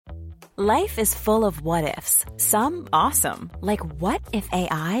Life is full of what-ifs. Some awesome, like what if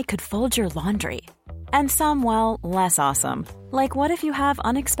AI could fold your laundry? And some, well, less awesome, like what if you have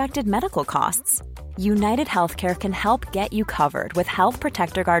unexpected medical costs? United Healthcare can help get you covered with Health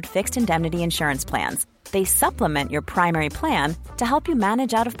Protector Guard fixed indemnity insurance plans. They supplement your primary plan to help you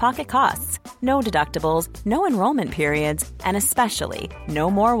manage out-of-pocket costs. No deductibles, no enrollment periods, and especially no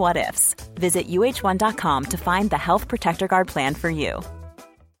more what-ifs. Visit uh1.com to find the Health Protector Guard plan for you.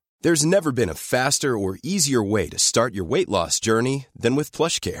 There's never been a faster or easier way to start your weight loss journey than with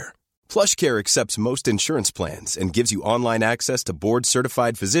PlushCare. PlushCare accepts most insurance plans and gives you online access to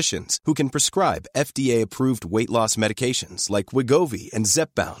board-certified physicians who can prescribe FDA-approved weight loss medications like Wegovy and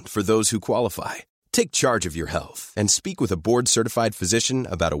Zepbound for those who qualify. Take charge of your health and speak with a board-certified physician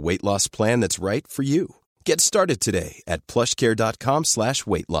about a weight loss plan that's right for you. Get started today at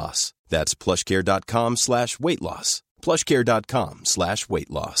plushcare.com/weight loss. That's plushcare.com/weight loss. plushcare.com/weight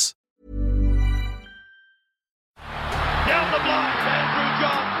loss. Down the block, Andrew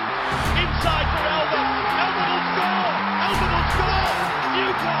John. Inside for Elba. Elba will score. Elba will score.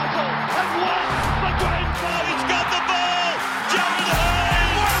 Newcastle have won the grand final. He's got the ball. Jared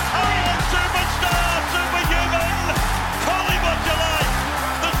Hayes. Oh, superstar, superhuman. Collie Motulai.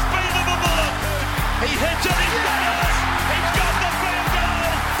 The speed of a bullet. He hits it. He's got it. He's got the field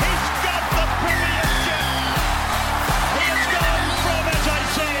goal. He's got the premiership. He has gone from, as I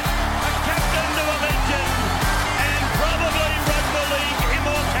said, a captain to a legend, and probably rugby league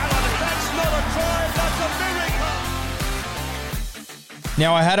immortality. That's not a try, that's a miracle.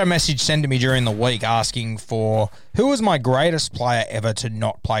 Now, I had a message sent to me during the week asking for who was my greatest player ever to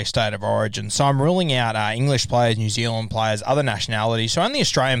not play State of Origin. So I'm ruling out English players, New Zealand players, other nationalities. So only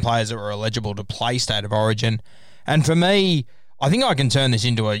Australian players that were eligible to play State of Origin. And for me, I think I can turn this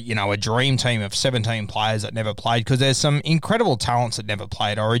into a dream team of 17 players that never played, because there's some incredible talents that never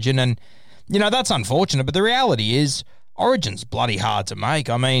played Origin, and that's unfortunate. But the reality is, Origin's bloody hard to make.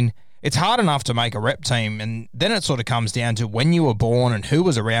 I mean, it's hard enough to make a rep team, and then it sort of comes down to when you were born and who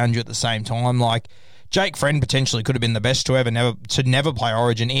was around you at the same time. Like Jake Friend potentially could have been the best to never play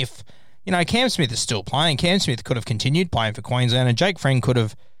Origin if Cam Smith is still playing. Cam Smith could have continued playing for Queensland, and Jake Friend could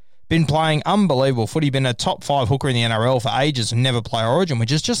have been playing unbelievable footy, been a top 5 hooker in the NRL for ages and never play Origin,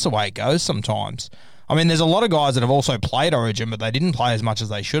 which is just the way it goes sometimes. I mean, there's a lot of guys that have also played Origin, but they didn't play as much as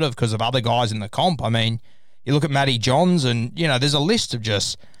they should have because of other guys in the comp. I mean, you look at Matty Johns and, there's a list of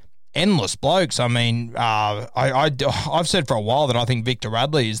just endless blokes. I mean, I've said for a while that I think Victor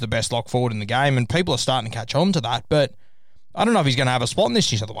Radley is the best lock forward in the game, and people are starting to catch on to that, but I don't know if he's going to have a spot in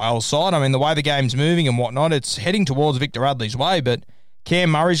this New South Wales side. I mean, the way the game's moving and whatnot, it's heading towards Victor Radley's way, but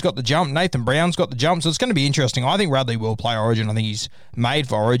Cam Murray's got the jump. Nathan Brown's got the jump. So it's going to be interesting. I think Radley will play Origin. I think he's made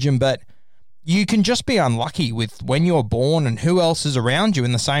for Origin. But you can just be unlucky with when you're born and who else is around you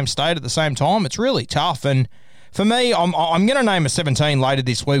in the same state at the same time. It's really tough. And for me, I'm going to name a 17 later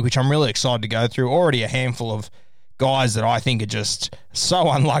this week, which I'm really excited to go through. Already a handful of guys that I think are just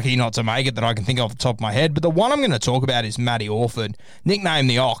so unlucky not to make it that I can think off the top of my head. But the one I'm going to talk about is Matty Orford, nicknamed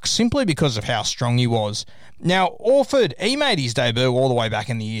the Ox, simply because of how strong he was. Now, Orford, he made his debut all the way back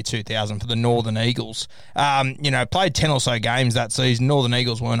in the year 2000 for the Northern Eagles. Played 10 or so games that season. Northern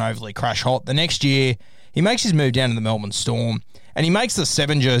Eagles weren't overly crash hot. The next year, he makes his move down to the Melbourne Storm, and he makes the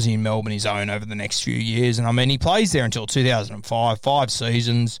 7 jersey in Melbourne his own over the next few years. And, I mean, he plays there until 2005, 5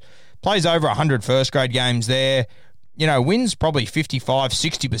 seasons, plays over 100 first-grade games there, wins probably 55,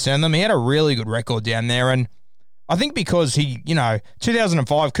 60% of them. He had a really good record down there, and I think because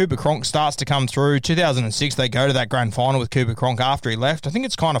 2005, Cooper Cronk starts to come through. 2006, they go to that grand final with Cooper Cronk after he left. I think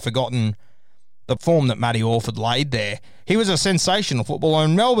it's kind of forgotten the form that Matty Orford laid there. He was a sensational footballer.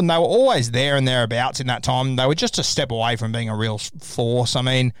 In Melbourne, they were always there and thereabouts in that time. They were just a step away from being a real force. I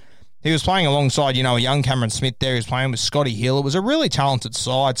mean, he was playing alongside, a young Cameron Smith there. He was playing with Scotty Hill. It was a really talented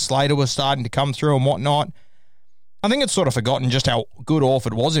side. Slater was starting to come through and whatnot. I think it's sort of forgotten just how good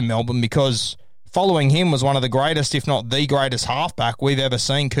Orford was in Melbourne, because following him was one of the greatest, if not the greatest halfback we've ever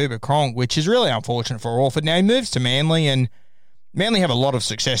seen, Cooper Cronk, which is really unfortunate for Orford. Now, he moves to Manly, and Manly have a lot of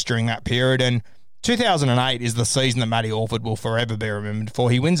success during that period, and 2008 is the season that Matty Orford will forever be remembered for.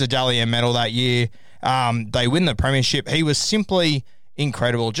 He wins the Dally M medal that year. They win the premiership. He was simply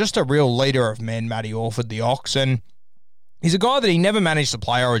incredible. Just a real leader of men, Matty Orford, the Ox, and he's a guy that he never managed to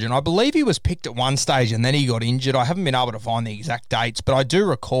play Origin. I believe he was picked at one stage and then he got injured. I haven't been able to find the exact dates, but I do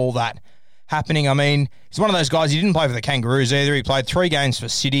recall that happening. I mean, he's one of those guys, he didn't play for the Kangaroos either. He played 3 games for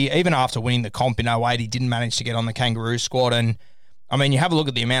City. Even after winning the comp in 08, he didn't manage to get on the Kangaroo squad. And, I mean, you have a look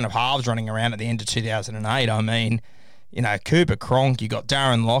at the amount of halves running around at the end of 2008. I mean, Cooper Cronk, you got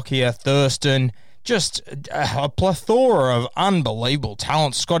Darren Lockyer, Thurston, just a plethora of unbelievable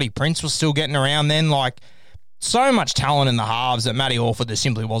talent. Scotty Prince was still getting around then. Like, so much talent in the halves that Matty Orford, there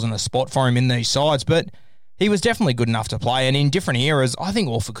simply wasn't a spot for him in these sides. But he was definitely good enough to play. And in different eras, I think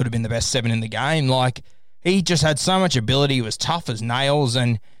Orford could have been the best 7 in the game. Like, he just had so much ability. He was tough as nails,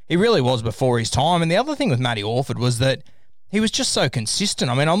 and he really was before his time. And the other thing with Matty Orford was that he was just so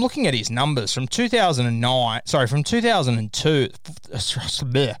consistent. I mean, I'm looking at his numbers from 2002.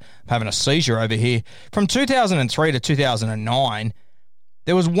 I'm having a seizure over here. From 2003 to 2009,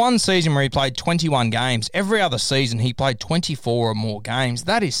 there was one season where he played 21 games. Every other season, he played 24 or more games.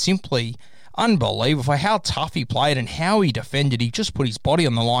 That is simply unbelievable for how tough he played and how he defended. He just put his body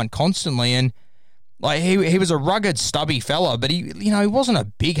on the line constantly, and like he was a rugged, stubby fella, but he wasn't a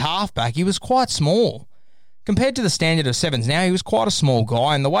big halfback. He was quite small. Compared to the standard of sevens now, he was quite a small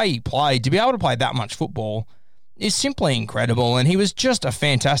guy, and the way he played, to be able to play that much football is simply incredible, and he was just a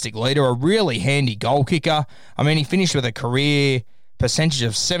fantastic leader, a really handy goal kicker. I mean, he finished with a career percentage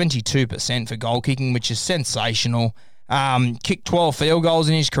of 72% for goal kicking, which is sensational. Kicked 12 field goals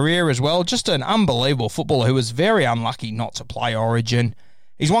in his career as well. Just an unbelievable footballer who was very unlucky not to play Origin.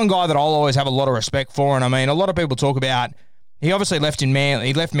 He's one guy that I'll always have a lot of respect for, and I mean, a lot of people talk about, he obviously left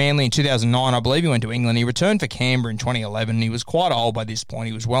Manly in 2009. I believe he went to England. He returned for Canberra in 2011. He was quite old by this point.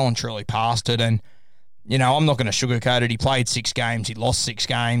 He was well and truly past it, and, I'm not going to sugarcoat it. He played 6 games. He lost 6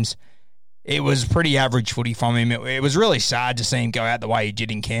 games. It was pretty average footy from him. It was really sad to see him go out the way he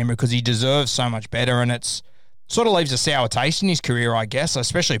did in Canberra because he deserves so much better, and it's sort of leaves a sour taste in his career, I guess,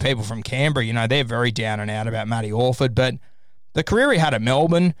 especially people from Canberra. They're very down and out about Matty Orford, but the career he had at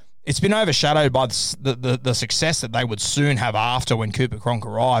Melbourne, it's been overshadowed by the success that they would soon have after when Cooper Cronk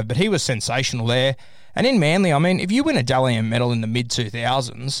arrived, but he was sensational there. And in Manly, I mean, if you win a Dally M medal in the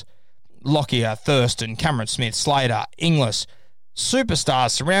mid-2000s, Lockyer, Thurston, Cameron Smith, Slater, Inglis,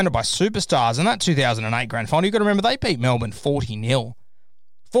 superstars surrounded by superstars, and that 2008 grand final, you've got to remember, they beat Melbourne 40-0.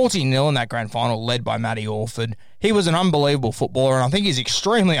 40-0 in that grand final, led by Matty Orford. He was an unbelievable footballer, and I think he's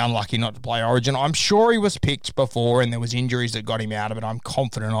extremely unlucky not to play Origin. I'm sure he was picked before, and there was injuries that got him out of it. I'm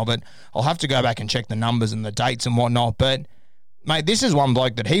confident of it. I'll have to go back and check the numbers and the dates and whatnot, but, mate, this is one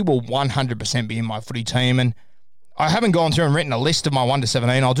bloke that he will 100% be in my footy team, and I haven't gone through and written a list of my 1 to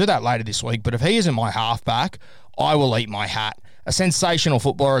 17. I'll do that later this week, but if he isn't my halfback, I will eat my hat. A sensational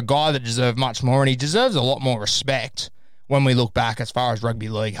footballer, a guy that deserved much more, and he deserves a lot more respect when we look back as far as rugby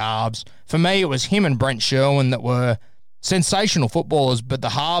league halves. For me, it was him and Brent Sherwin that were sensational footballers, but the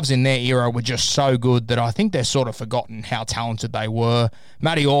halves in their era were just so good that I think they're sort of forgotten how talented they were.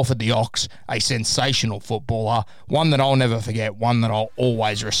 Matty Orford, the Ox, a sensational footballer, one that I'll never forget, one that I'll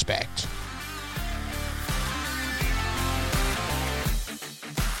always respect.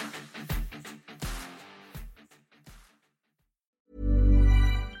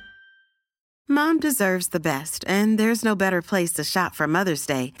 Mom deserves the best, and there's no better place to shop for Mother's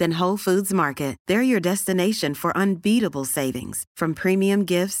Day than Whole Foods Market. They're your destination for unbeatable savings, from premium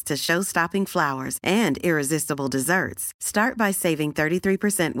gifts to show-stopping flowers and irresistible desserts. Start by saving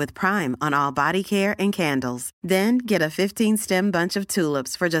 33% with Prime on all body care and candles. Then get a 15-stem bunch of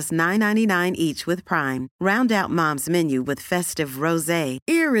tulips for just $9.99 each with Prime. Round out Mom's menu with festive rosé,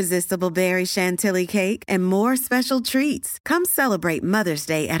 irresistible berry chantilly cake, and more special treats. Come celebrate Mother's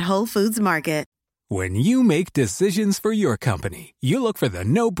Day at Whole Foods Market. When you make decisions for your company, you look for the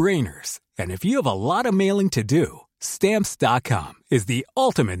no-brainers. And if you have a lot of mailing to do, Stamps.com is the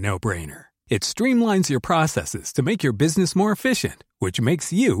ultimate no-brainer. It streamlines your processes to make your business more efficient, which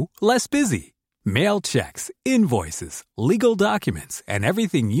makes you less busy. Mail checks, invoices, legal documents, and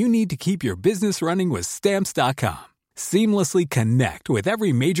everything you need to keep your business running with Stamps.com. Seamlessly connect with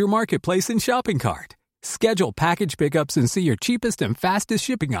every major marketplace and shopping cart. Schedule package pickups and see your cheapest and fastest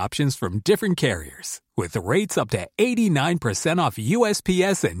shipping options from different carriers, with rates up to 89% off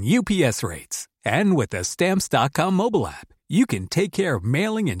USPS and UPS rates. And with the Stamps.com mobile app, you can take care of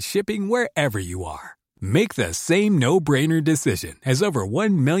mailing and shipping wherever you are. Make the same no-brainer decision as over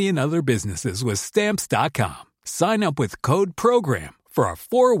 1 million other businesses with Stamps.com. Sign up with code PROGRAM for a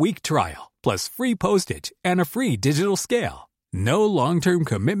 4-week trial, plus free postage and a free digital scale. No long-term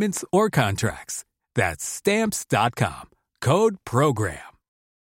commitments or contracts. That's Stamps.com. Code PROGRAM.